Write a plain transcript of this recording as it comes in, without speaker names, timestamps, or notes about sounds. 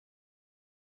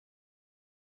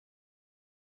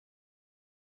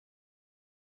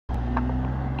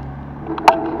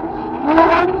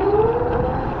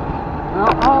Now,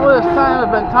 all this time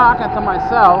I've been talking to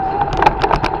myself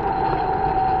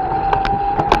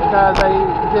because I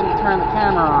didn't turn the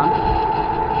camera on.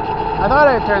 I thought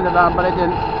I had turned it on, but I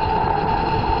didn't.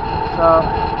 So,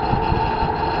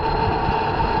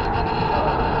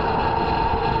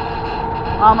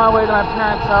 on my way to my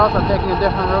parents' house, I'm taking a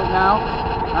different route now.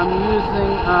 I'm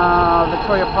using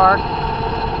Victoria Park.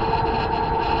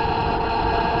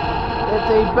 It's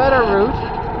a better route.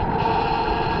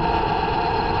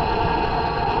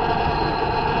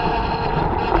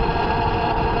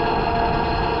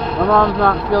 My mom's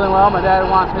not feeling well. My dad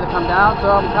wants me to come down,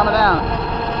 so I'm coming down.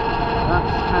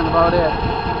 That's kind of about it.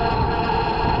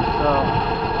 So,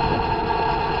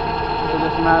 it's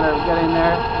just a matter of getting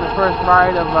there. The first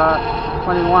ride of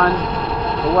 21,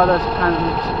 the weather's kind of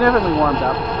significantly warmed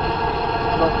up.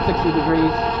 About 60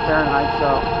 degrees Fahrenheit,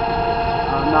 so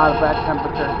not a bad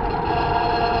temperature.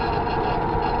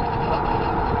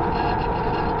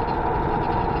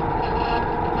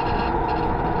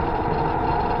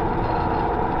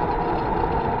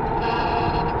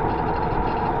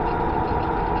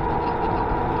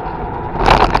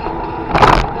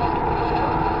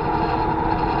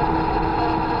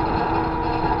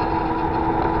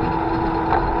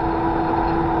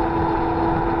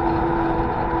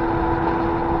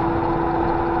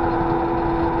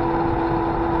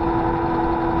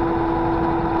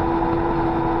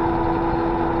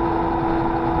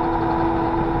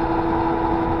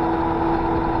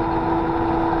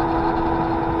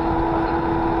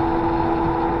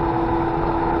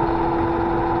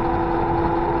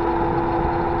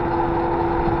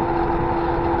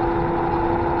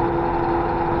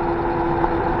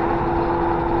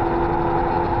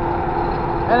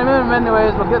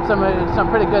 Anyways, we'll get some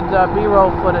pretty good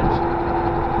B-roll footage.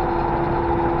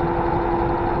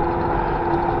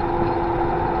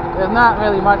 There's not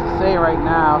really much to say right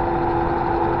now.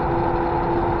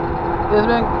 It's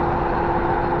been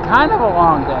kind of a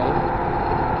long day,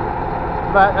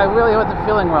 but I really wasn't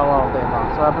feeling well all day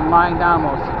long, so I've been lying down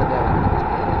most of the day.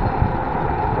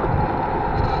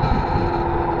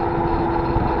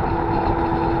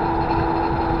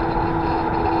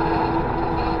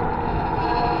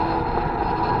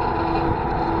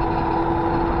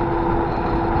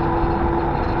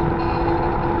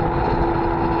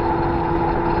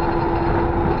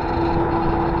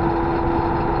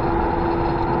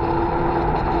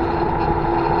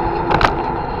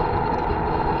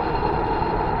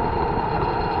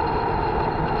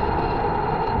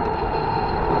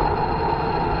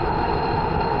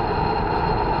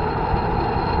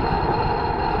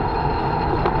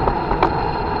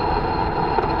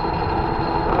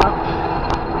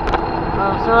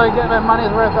 Really get my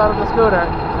money's worth out of the scooter.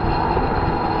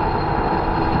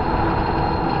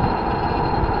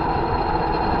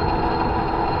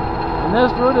 And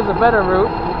this route is a better route,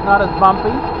 it's not as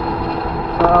bumpy,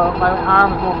 so my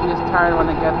arms won't be as tired when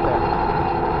I get there.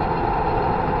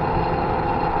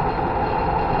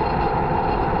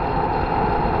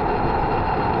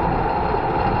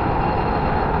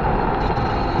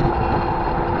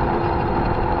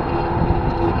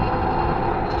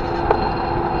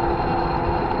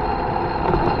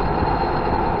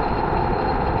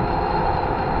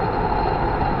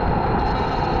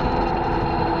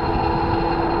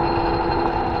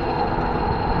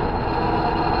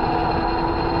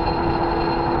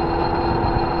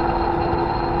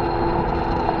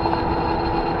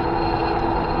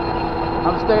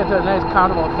 I'm sticking to a nice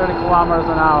comfortable 30 kilometers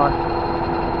an hour.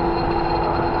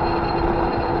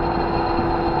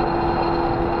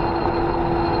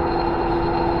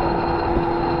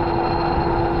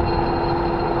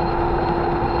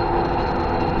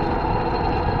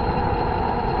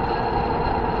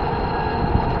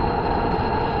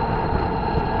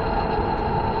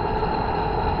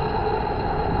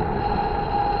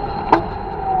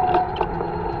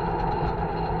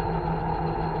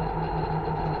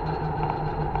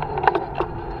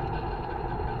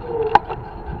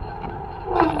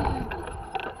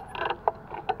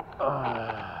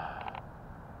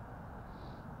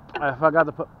 I forgot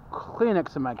to put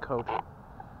Kleenex in my coat,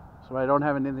 so I don't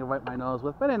have anything to wipe my nose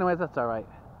with. But anyways, that's all right.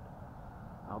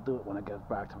 I'll do it when I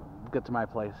get to my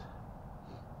place.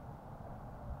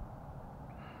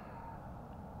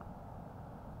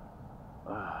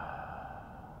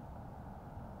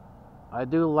 I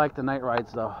do like the night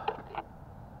rides though.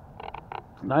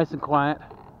 Nice and quiet.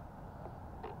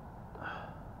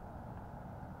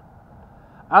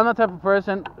 I'm the type of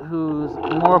person who's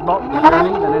more about the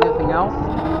journey than anything else.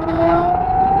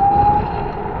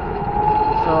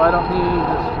 So I don't need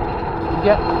to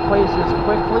get to places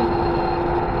quickly.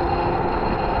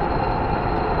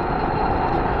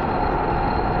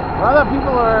 Other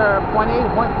people are point A to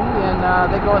point B, and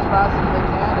they go as fast as they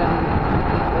can, and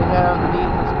they have the need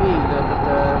for speed, but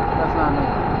that's not me.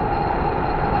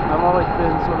 I've always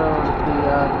been sort of the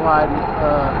glide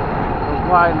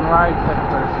and ride type of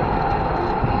person.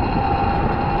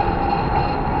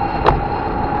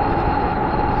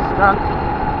 Skunk.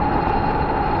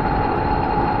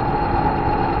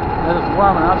 It's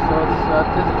warm enough, so it's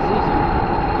 'tis the season.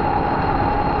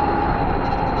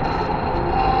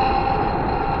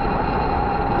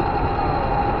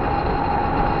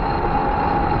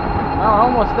 Oh,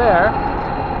 almost there.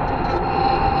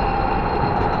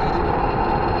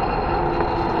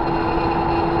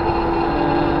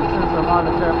 And since I'm on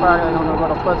the Terra Park, I'm going to go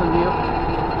to Pleasant View.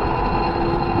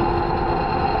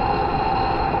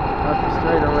 That's the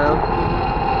straighter road.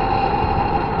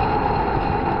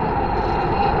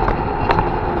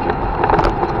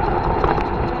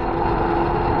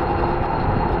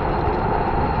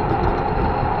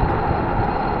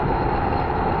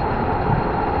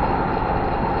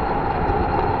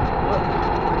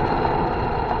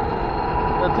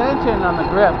 Tension on the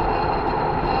grip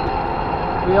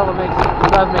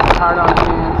does make it hard on the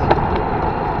hands.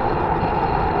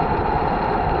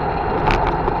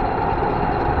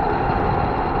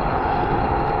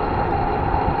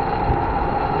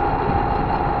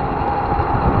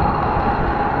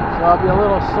 So I'll be a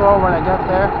little sore when I get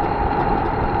there.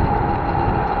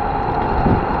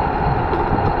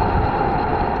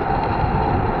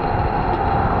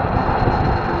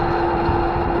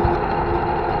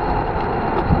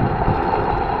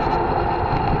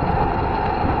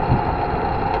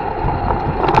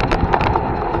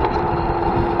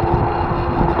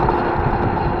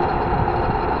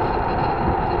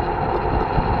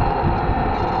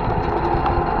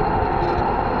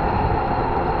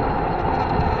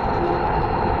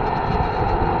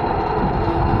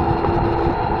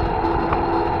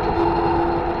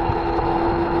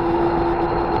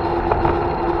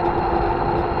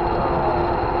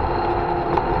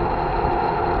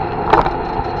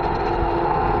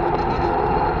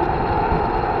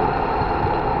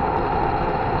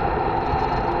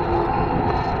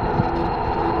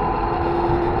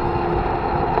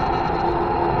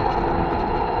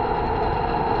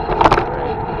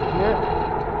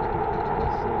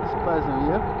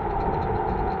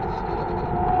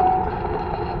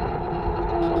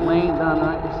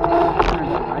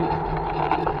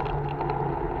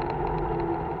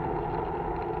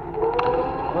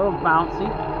 Bouncy.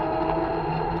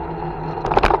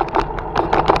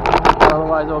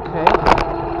 Otherwise okay. I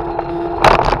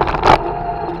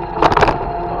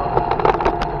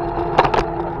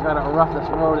forgot how rough this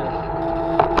road is.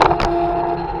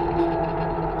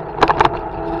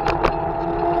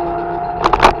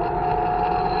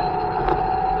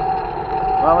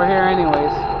 Well, we're here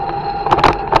anyways.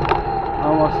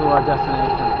 Almost to our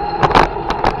destination.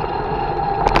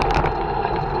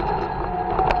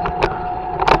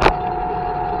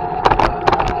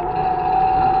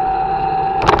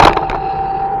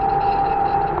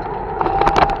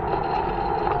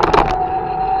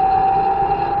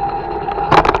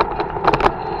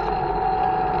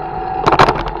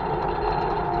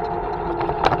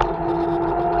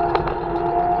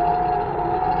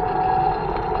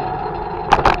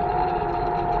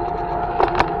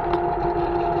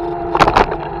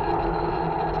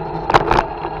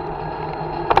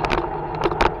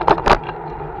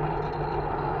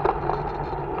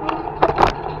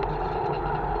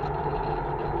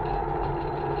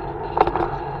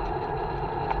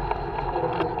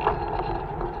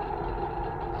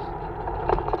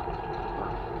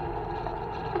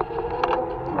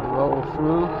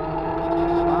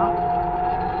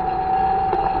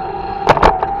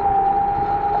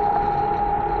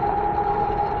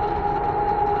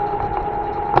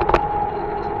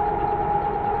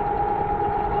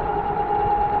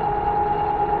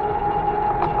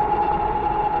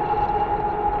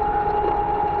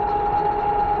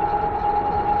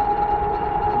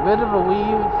 Bit of a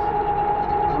weave,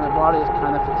 my body is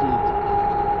kind of fatigued.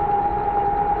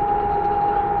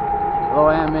 Although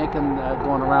I am making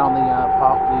going around the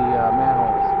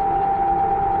manholes,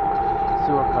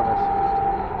 sewer covers.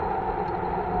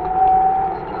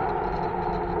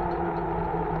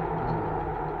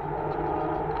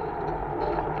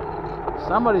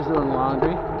 Somebody's doing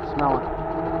laundry. Smell it.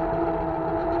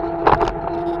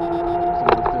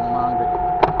 Somebody's doing laundry.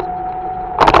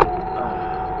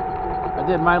 I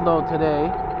did my load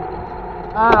today.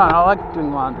 I don't know, I like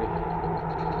doing laundry.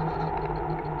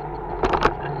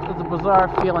 It's a bizarre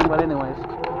feeling, but anyways.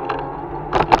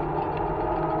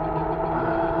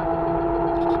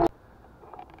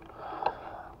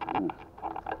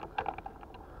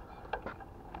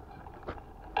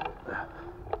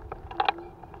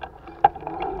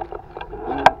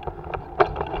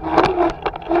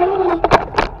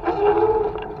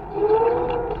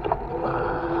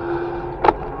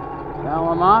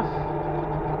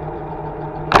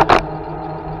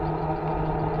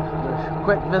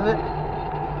 quick visit.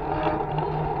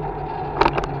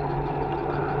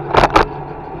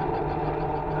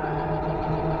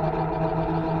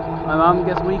 My mom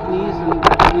gets weak knees and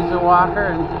needs a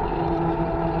walker, and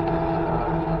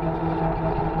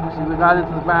she got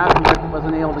into the bathroom but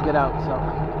wasn't able to get out. So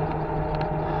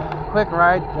quick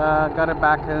ride, got her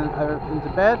back into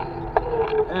bed,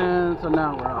 and so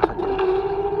now we're off again.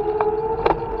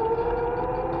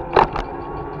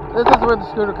 This is where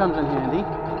the scooter comes in handy.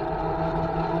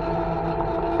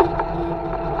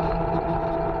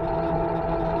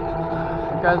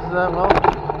 Because, well,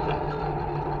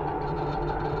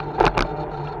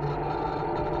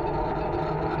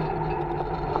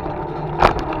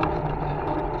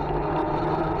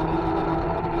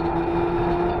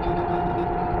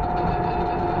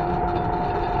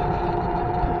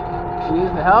 she needs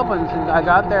the help, and since I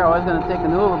got there, I was going to take an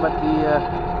Uber, but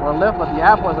or Lyft, but the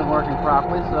app wasn't working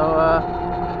properly, so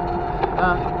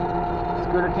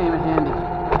scooter came in handy.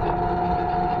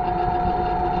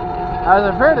 I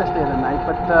was afraid to stay the night,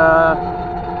 but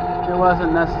it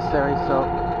wasn't necessary, so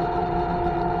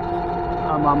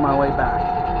I'm on my way back.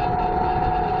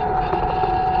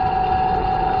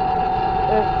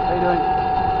 Hey, how you doing?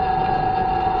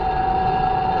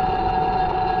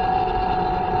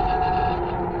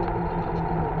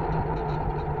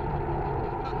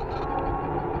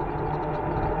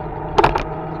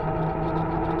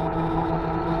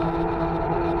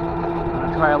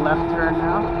 Try a left turn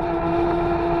now.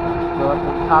 Go up to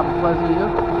the top of Pleasant View.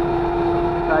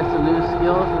 Try some new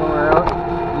skills while we're out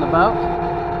and about.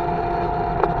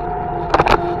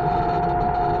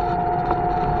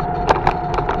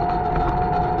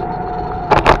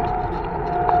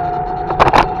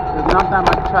 There's not that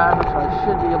much traffic, so I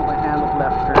should be able to handle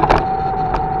left turn.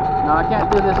 Now I can't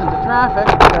do this into traffic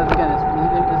because again it's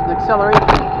an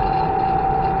acceleration.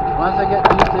 Once I get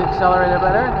used to the accelerator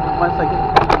better, once I get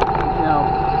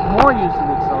more used to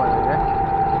the accelerator,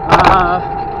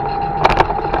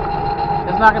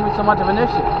 it's not going to be so much of an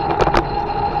issue.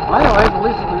 Well, anyways, at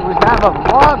least we have a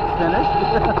vlog finished.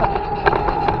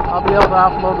 I'll be able to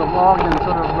upload the vlog and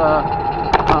sort of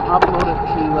upload it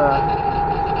to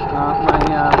my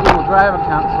Google Drive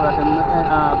account so I can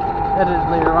edit it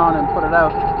later on and put it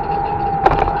out.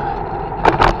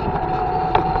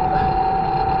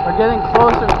 We're getting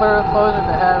closer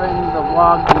to having the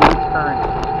vlog being current.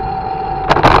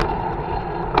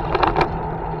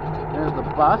 There's the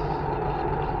bus.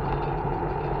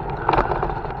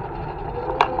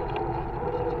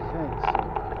 Okay, so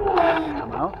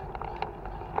come out.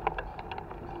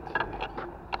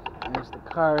 There's the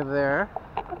car there.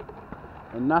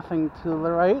 And nothing to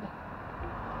the right.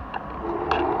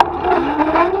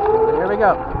 So here we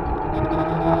go.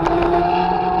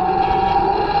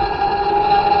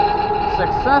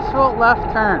 Successful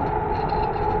left turn.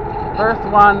 First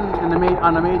one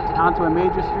onto a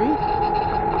major street.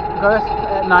 First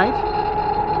at night,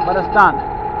 but it's done.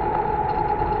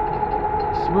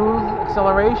 Smooth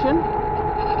acceleration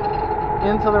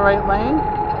into the right lane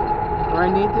where I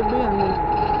need to be, and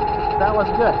that was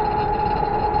good.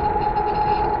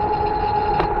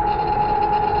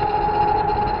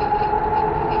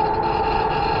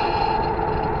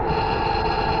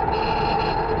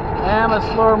 I am a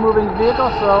slower moving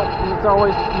vehicle, so you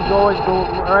always go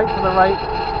right to the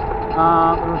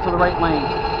right lane.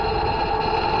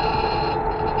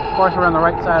 Of course, we're on the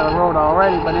right side of the road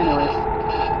already, but anyways,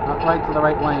 right to the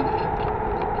right lane.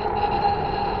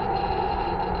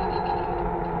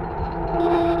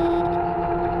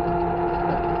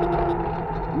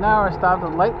 Now we're stopped at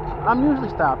the light I'm usually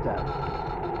stopped at.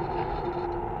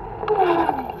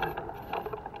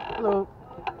 Hello.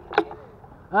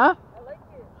 Huh?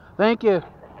 Thank you.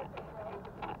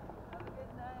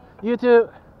 You too.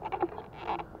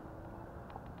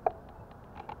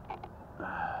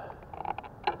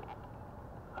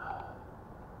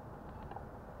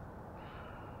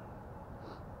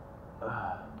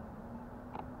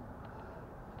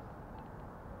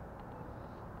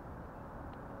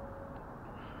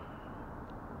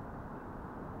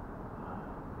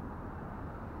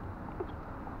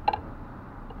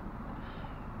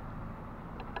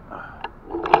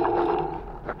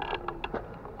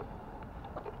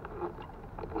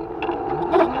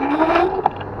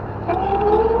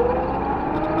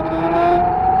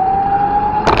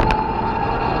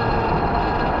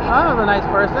 A nice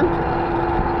person.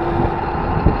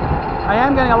 I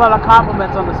am getting a lot of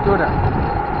compliments on the scooter.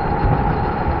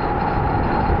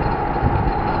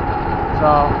 So,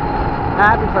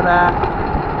 happy for that.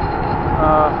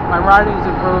 My riding is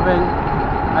improving.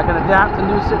 I can adapt to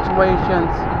new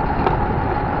situations.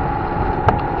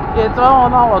 It's all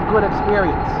in all a good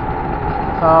experience.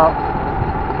 So,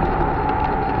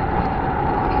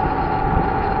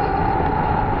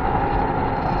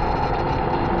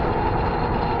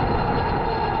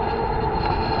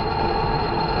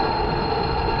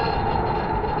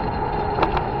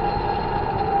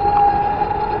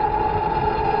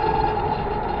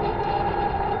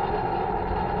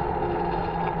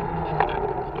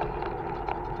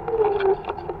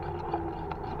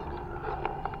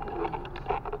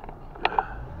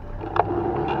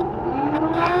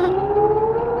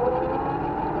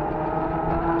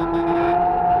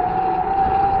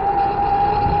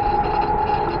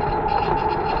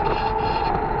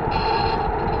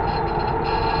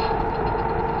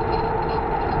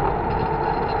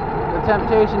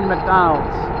 temptation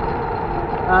McDonald's.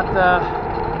 Not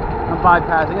I'm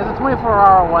bypassing. It's a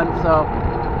 24-hour one, so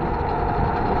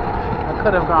I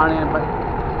could have gone in, but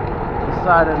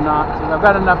decided not to. I've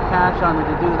got enough cash on me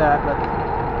to do that, but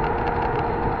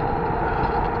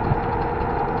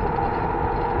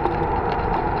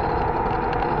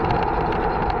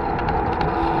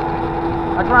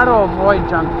I try to avoid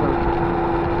junk food.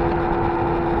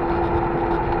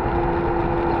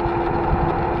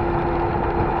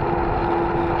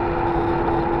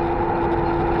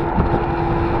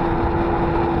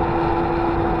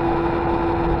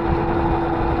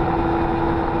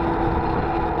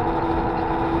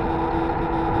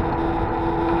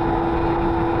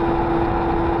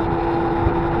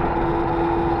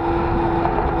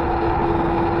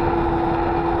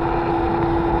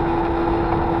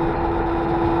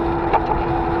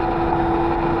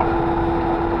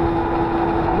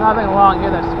 Nothing along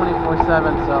here that's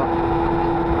 24/7, so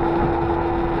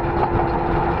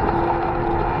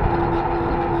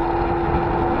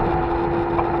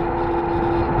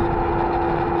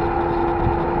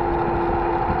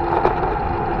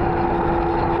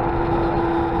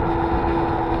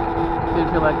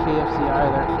didn't feel like KFC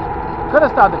either. Could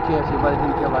have stopped at KFC, but I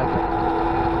didn't feel like it.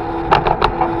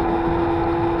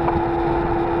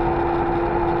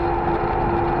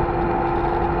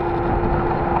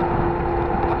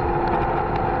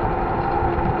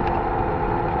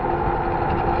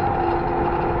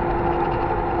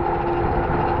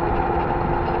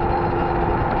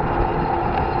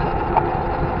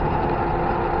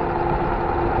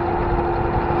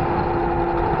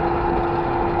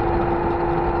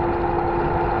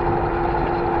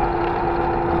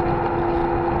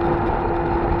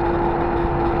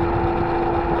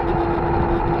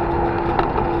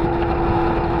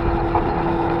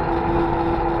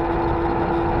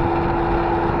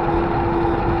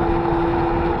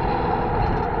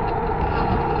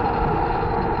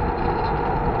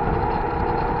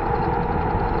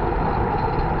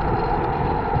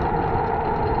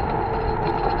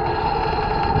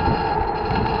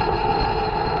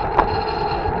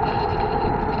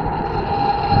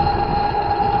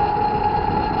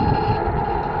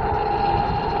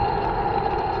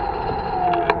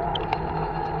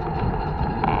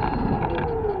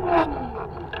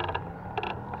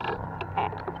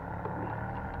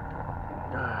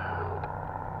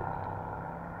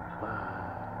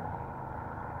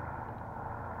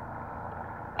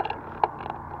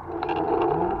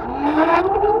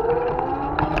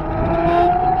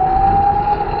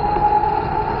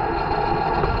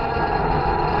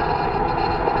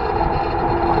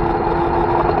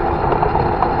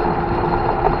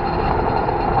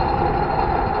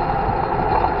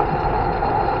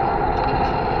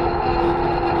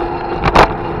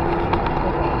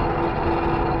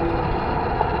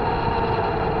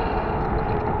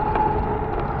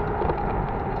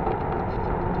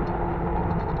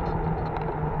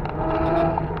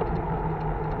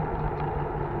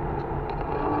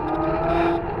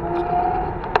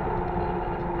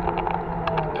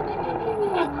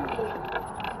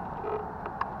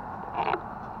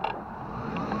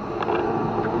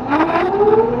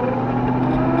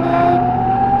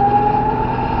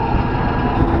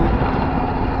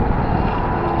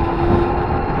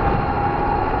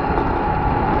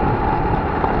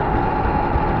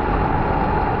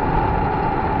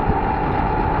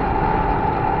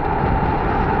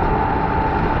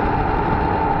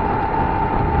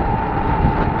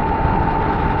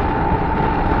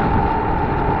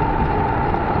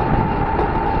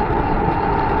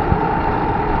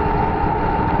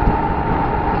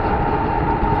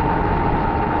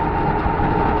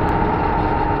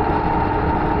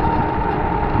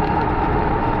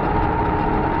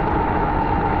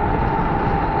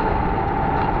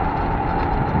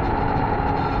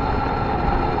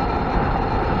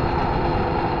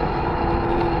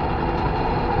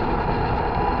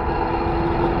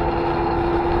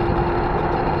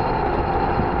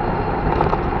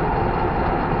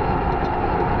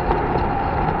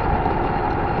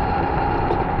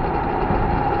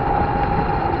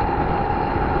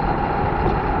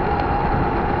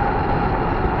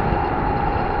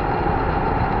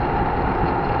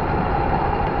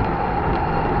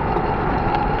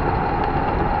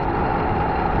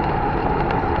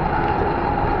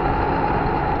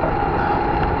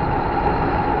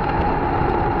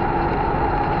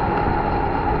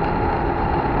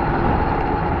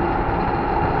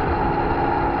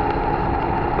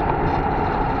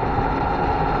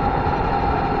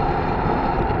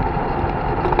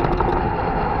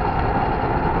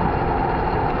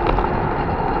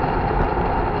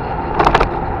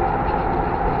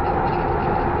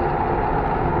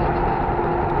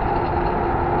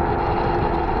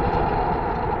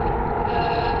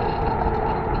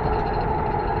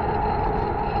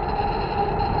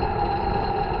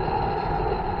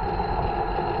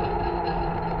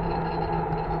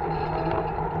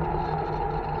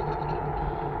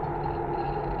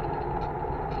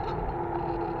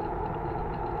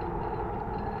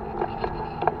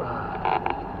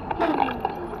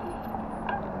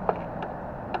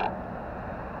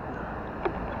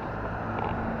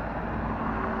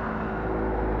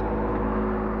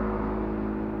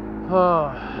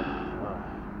 Oh,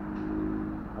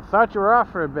 I thought you were off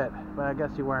for a bit, but I guess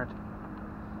you weren't.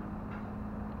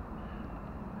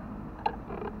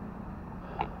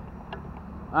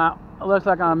 It looks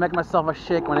like I'm gonna make myself a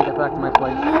shake when I get back to my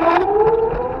place.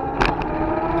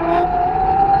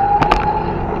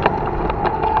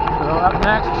 So up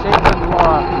next, shakes and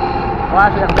law. Well,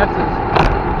 actually, up next is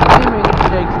steaming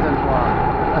shakes and law.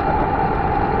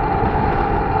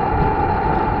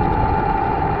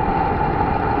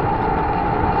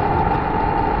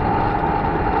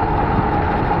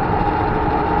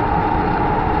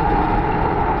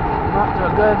 Up to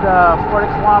a good 40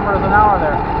 kilometers an hour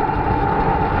there.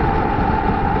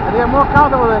 I think I'm more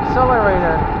comfortable with the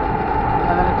accelerator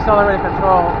and then accelerator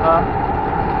control.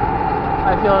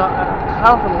 I feel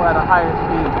comfortable at a higher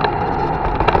speed.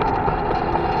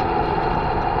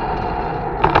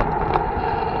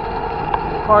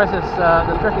 Of course, it's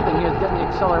the tricky thing here is getting the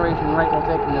acceleration right while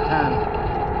taking the turn.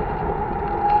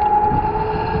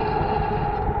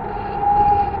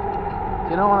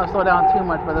 You don't want to slow down too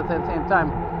much, but at the same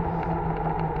time,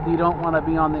 you don't want to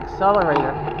be on the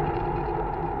accelerator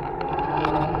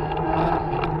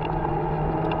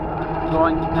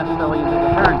going necessarily into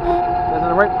the turn. This is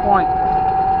the right point.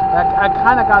 I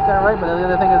kind of got that right, but the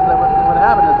other thing is that what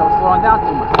happened is I was slowing down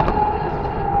too much.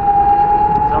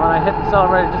 So when I hit the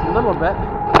accelerator just a little bit,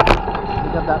 you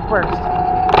got that burst.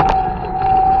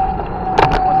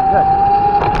 That wasn't good.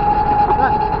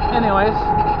 But anyways,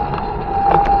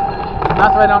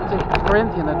 that's why I don't take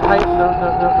Corinthian. The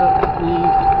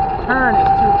turn is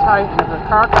too tight, and if the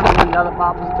car comes in the other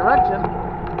opposite direction,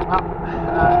 well,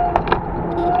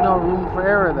 there's no room for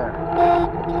error there.